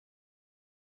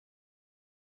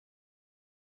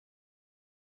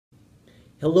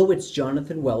Hello, it's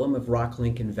Jonathan Wellham of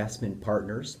ROCKLINC Investment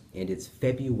Partners, and it's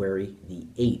February the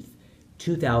 8th,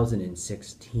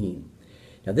 2016.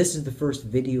 Now, this is the first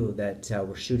video that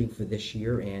we're shooting for this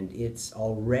year, and it's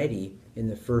already, in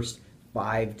the first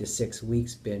 5 to 6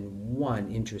 weeks, been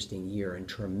one interesting year and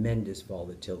tremendous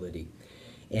volatility.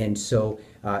 And so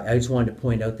I just wanted to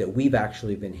point out that we've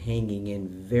actually been hanging in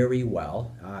very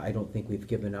well. I don't think we've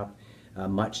given up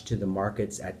much to the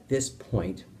markets at this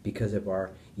point because of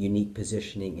our unique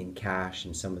positioning in cash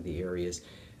and some of the areas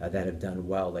that have done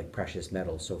well, like precious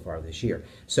metals so far this year.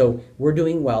 So we're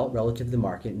doing well relative to the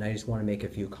market, and I just want to make a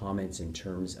few comments in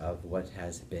terms of what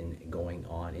has been going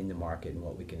on in the market and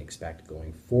what we can expect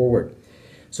going forward.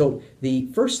 So the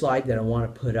first slide that I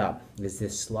want to put up is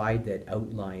this slide that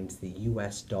outlines the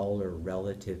US dollar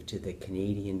relative to the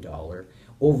Canadian dollar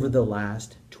over the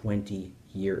last 20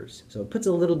 years. So it puts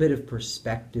a little bit of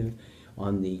perspective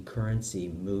on the currency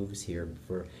moves here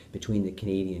between the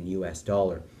Canadian and US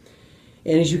dollar.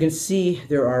 And as you can see,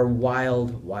 there are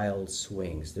wild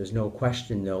swings. There's no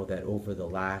question, though, that over the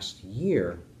last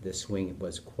year, the swing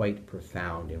was quite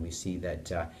profound. And we see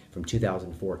that from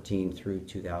 2014 through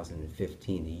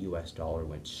 2015, the US dollar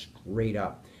went straight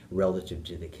up relative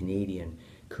to the Canadian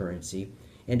currency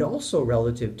and also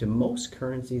relative to most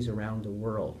currencies around the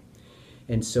world.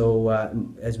 And so,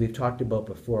 as we've talked about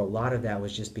before, a lot of that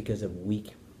was just because of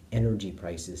weak energy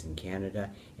prices in Canada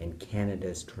and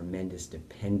Canada's tremendous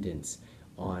dependence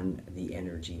on the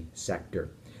energy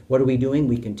sector. What are we doing?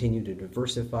 We continue to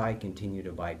diversify, continue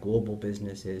to buy global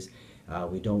businesses.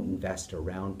 We don't invest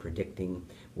around predicting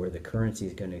where the currency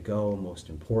is going to go. Most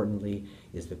importantly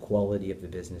is the quality of the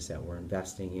business that we're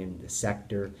investing in, the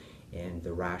sector, and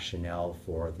the rationale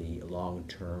for the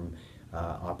long-term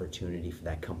opportunity for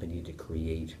that company to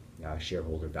create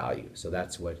shareholder value. So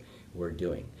that's what we're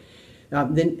doing.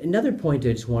 Then another point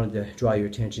I just wanted to draw your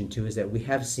attention to is that we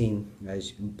have seen,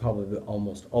 as probably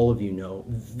almost all of you know,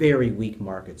 very weak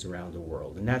markets around the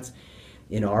world. And that's,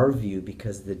 in our view,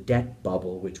 because the debt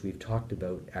bubble, which we've talked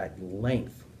about at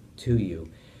length to you,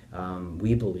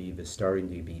 we believe is starting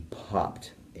to be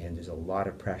popped. And there's a lot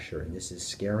of pressure, and this is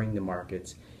scaring the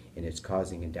markets, and it's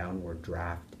causing a downward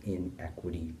draft in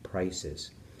equity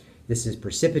prices. This is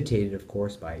precipitated, of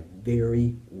course, by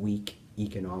very weak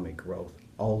economic growth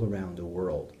all around the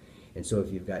world. And so if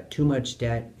you've got too much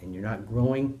debt and you're not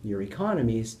growing your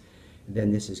economies, then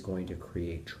this is going to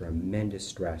create tremendous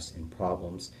stress and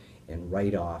problems and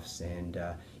write-offs and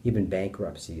even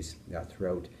bankruptcies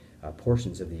throughout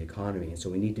portions of the economy. And so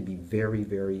we need to be very,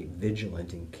 very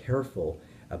vigilant and careful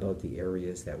about the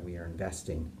areas that we are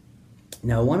investing.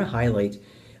 Now, I want to highlight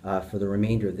for the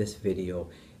remainder of this video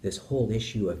this whole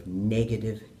issue of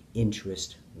negative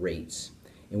interest rates.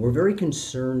 And we're very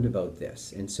concerned about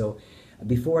this. And so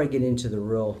before I get into the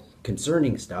real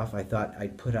concerning stuff, I thought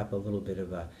I'd put up a little bit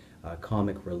of a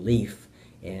comic relief.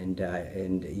 And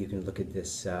you can look at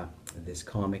this, this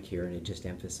comic here, and it just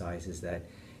emphasizes that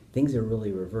things are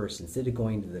really reversed. Instead of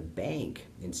going to the bank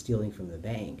and stealing from the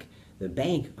bank,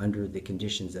 under the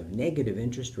conditions of negative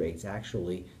interest rates,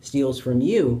 actually steals from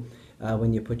you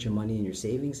when you put your money in your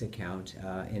savings account.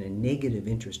 In a negative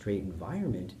interest rate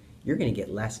environment, you're going to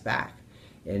get less back.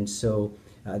 And so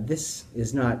this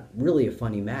is not really a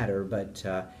funny matter, but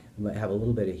I'm going to have a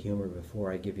little bit of humor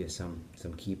before I give you some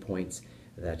key points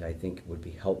that I think would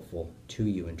be helpful to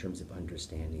you in terms of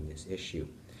understanding this issue.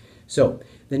 So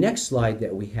the next slide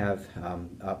that we have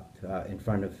up in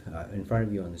front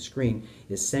of you on the screen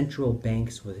is central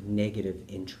banks with negative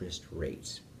interest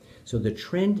rates. So the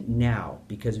trend now,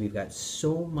 because we've got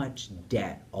so much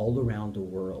debt all around the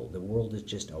world is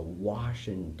just awash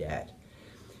in debt.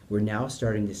 We're now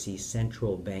starting to see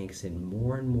central banks in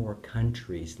more and more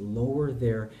countries lower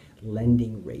their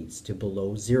lending rates to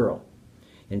below zero.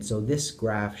 And so this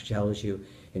graph tells you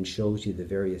and shows you the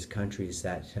various countries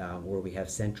that where we have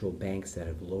central banks that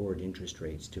have lowered interest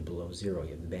rates to below zero.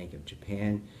 You have the Bank of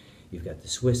Japan, you've got the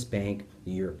Swiss Bank,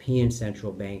 the European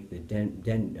Central Bank, the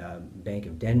Bank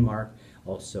of Denmark,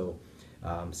 also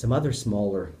some other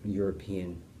smaller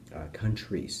European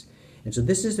countries. And so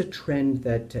this is a trend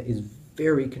that is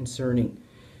very concerning.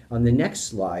 On the next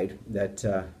slide that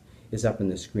is up on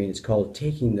the screen, it's called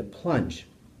Taking the Plunge.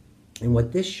 And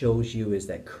what this shows you is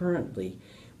that currently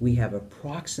we have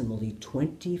approximately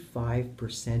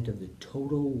 25% of the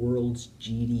total world's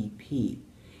GDP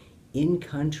in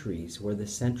countries where the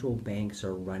central banks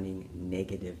are running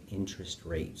negative interest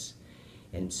rates.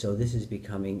 And so this is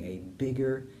becoming a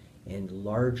bigger and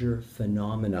larger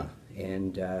phenomena.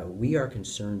 And we are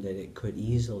concerned that it could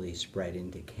easily spread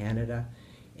into Canada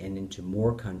and into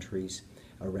more countries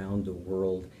around the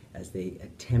world as they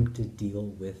attempt to deal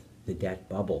with the debt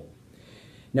bubble.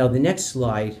 Now the next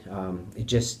slide,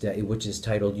 which is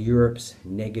titled Europe's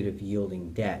Negative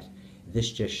Yielding Debt. This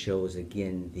just shows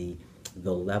again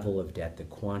the level of debt, the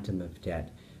quantum of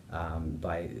debt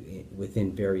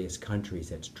within various countries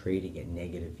that's trading at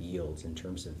negative yields in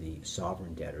terms of the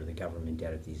sovereign debt or the government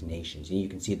debt of these nations. And you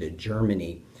can see that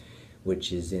Germany,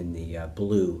 which is in the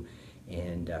blue,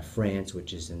 and France,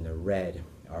 which is in the red,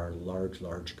 are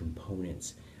large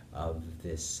components of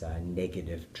this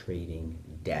negative trading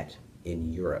debt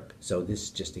in Europe. So this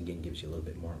just again gives you a little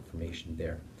bit more information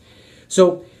there.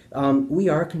 So we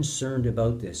are concerned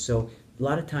about this. So a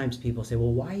lot of times people say,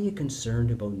 well, why are you concerned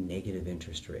about negative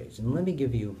interest rates? And let me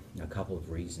give you a couple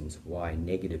of reasons why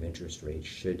negative interest rates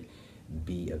should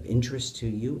be of interest to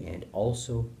you and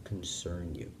also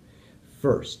concern you.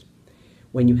 First,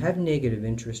 when you have negative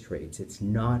interest rates, it's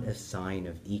not a sign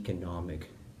of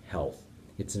economic health.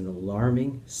 It's an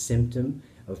alarming symptom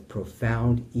of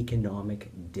profound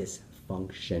economic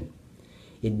dysfunction.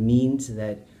 It means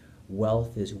that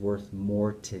wealth is worth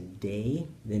more today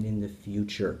than in the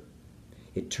future.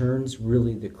 It turns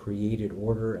really the created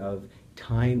order of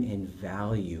time and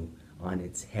value on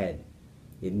its head.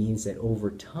 It means that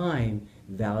over time,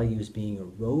 value is being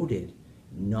eroded,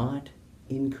 not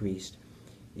increased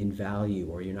in value,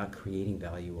 or you're not creating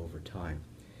value over time.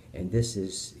 And this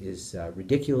is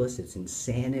ridiculous. It's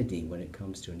insanity when it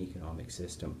comes to an economic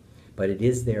system. But it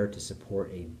is there to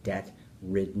support a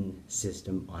debt-ridden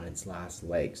system on its last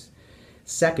legs.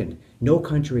 Second, no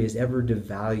country has ever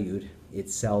devalued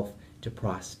itself to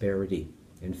prosperity.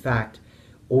 In fact,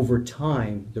 over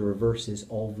time, the reverse is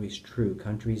always true.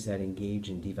 Countries that engage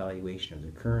in devaluation of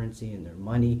their currency and their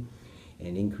money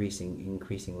and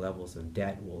increasing levels of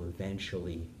debt will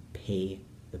eventually pay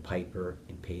the piper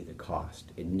and pay the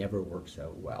cost. It never works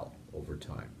out well over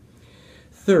time.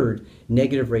 Third,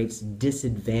 negative rates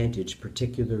disadvantage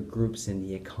particular groups in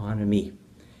the economy.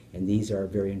 And these are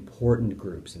very important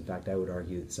groups. In fact, I would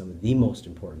argue that some of the most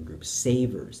important groups: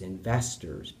 savers,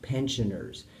 investors,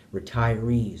 pensioners,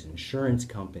 retirees, insurance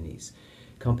companies.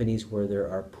 Companies where there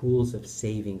are pools of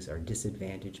savings are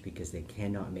disadvantaged because they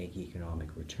cannot make economic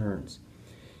returns.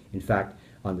 In fact,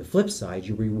 on the flip side,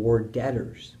 you reward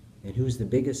debtors. And who's the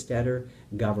biggest debtor?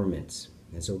 Governments.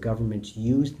 And so governments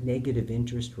use negative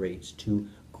interest rates to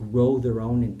grow their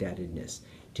own indebtedness,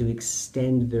 to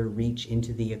extend their reach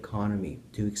into the economy,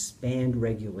 to expand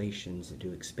regulations,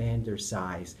 to expand their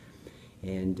size.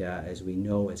 And as we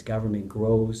know, as government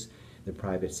grows, the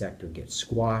private sector gets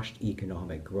squashed,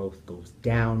 economic growth goes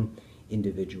down,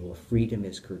 individual freedom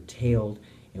is curtailed,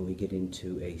 and we get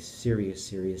into a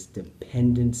serious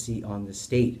dependency on the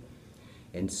state.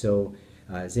 And so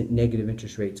as negative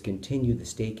interest rates continue, the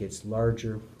state gets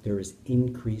larger, there is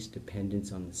increased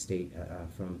dependence on the state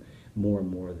from more and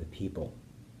more of the people.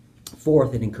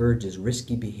 Fourth, it encourages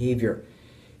risky behavior.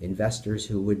 Investors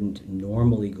who wouldn't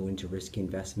normally go into risky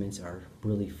investments are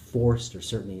really forced or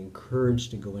certainly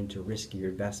encouraged to go into riskier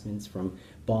investments, from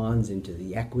bonds into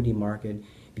the equity market,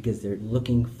 because they're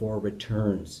looking for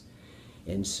returns.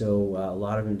 And so a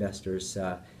lot of investors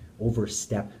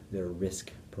overstep their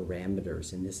risk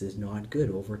parameters, and this is not good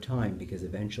over time because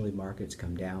eventually markets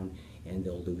come down and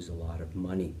they'll lose a lot of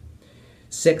money.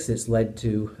 Sixth, it's led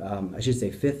to,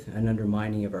 fifth, an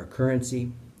undermining of our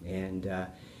currency. And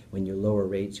when you lower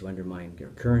rates, you undermine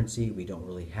your currency. We don't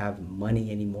really have money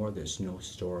anymore. There's no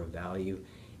store of value.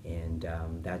 And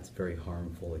that's very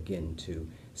harmful, again, to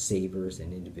savers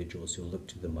and individuals who look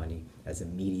to the money as a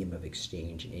medium of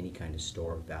exchange and any kind of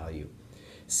store of value.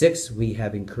 Sixth, we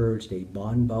have encouraged a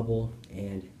bond bubble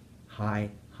and high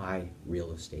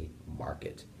real estate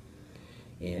market.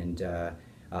 And a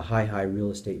high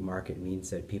real estate market means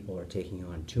that people are taking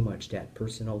on too much debt,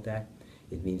 personal debt.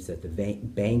 It means that the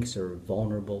banks are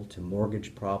vulnerable to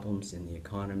mortgage problems in the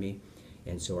economy,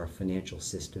 and so our financial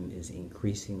system is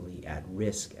increasingly at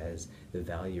risk as the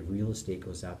value of real estate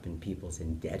goes up and people's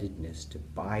indebtedness to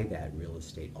buy that real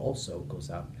estate also goes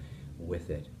up with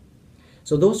it.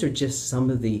 So those are just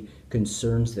some of the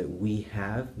concerns that we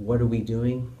have. What are we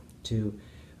doing to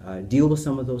deal with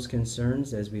some of those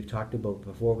concerns? As we've talked about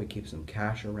before, we keep some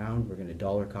cash around. We're going to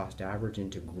dollar cost average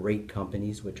into great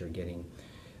companies which are getting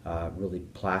really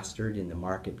plastered in the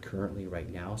market currently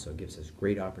right now. So it gives us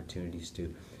great opportunities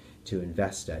to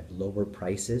invest at lower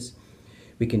prices.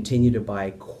 We continue to buy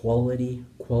quality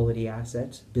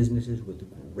assets, businesses with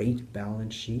great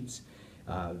balance sheets,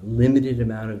 limited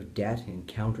amount of debt and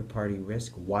counterparty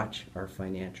risk. Watch our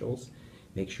financials.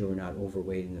 Make sure we're not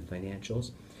overweight in the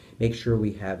financials. Make sure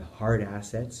we have hard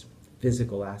assets,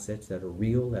 physical assets that are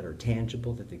real, that are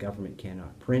tangible, that the government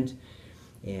cannot print.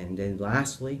 And then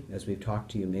lastly, as we've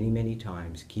talked to you many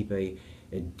times, keep a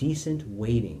a decent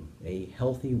weighting, a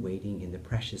healthy weighting in the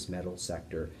precious metal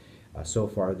sector. So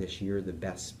far this year, the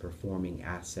best performing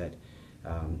asset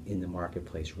in the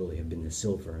marketplace really have been the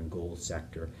silver and gold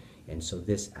sector. And so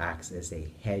this acts as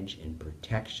a hedge and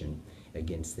protection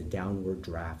against the downward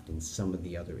draft in some of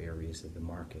the other areas of the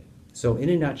market. So in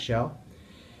a nutshell,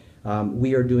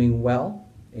 we are doing well,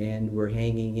 and we're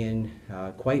hanging in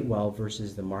quite well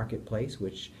versus the marketplace,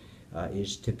 which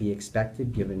is to be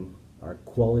expected given our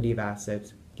quality of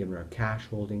assets, given our cash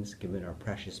holdings, given our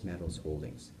precious metals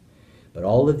holdings. But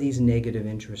all of these negative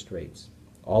interest rates,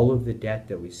 all of the debt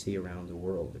that we see around the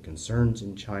world, the concerns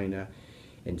in China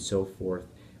and so forth,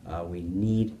 we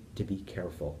need to be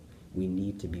careful. We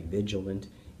need to be vigilant,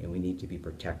 and we need to be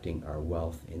protecting our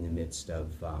wealth in the midst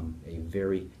of a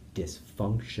very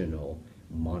dysfunctional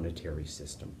monetary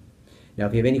system. Now,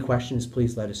 if you have any questions,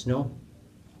 please let us know.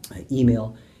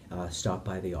 Email, stop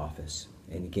by the office.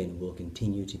 And again, we'll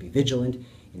continue to be vigilant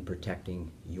in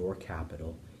protecting your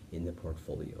capital in the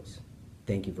portfolios.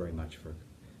 Thank you very much for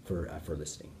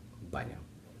listening. Bye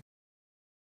now.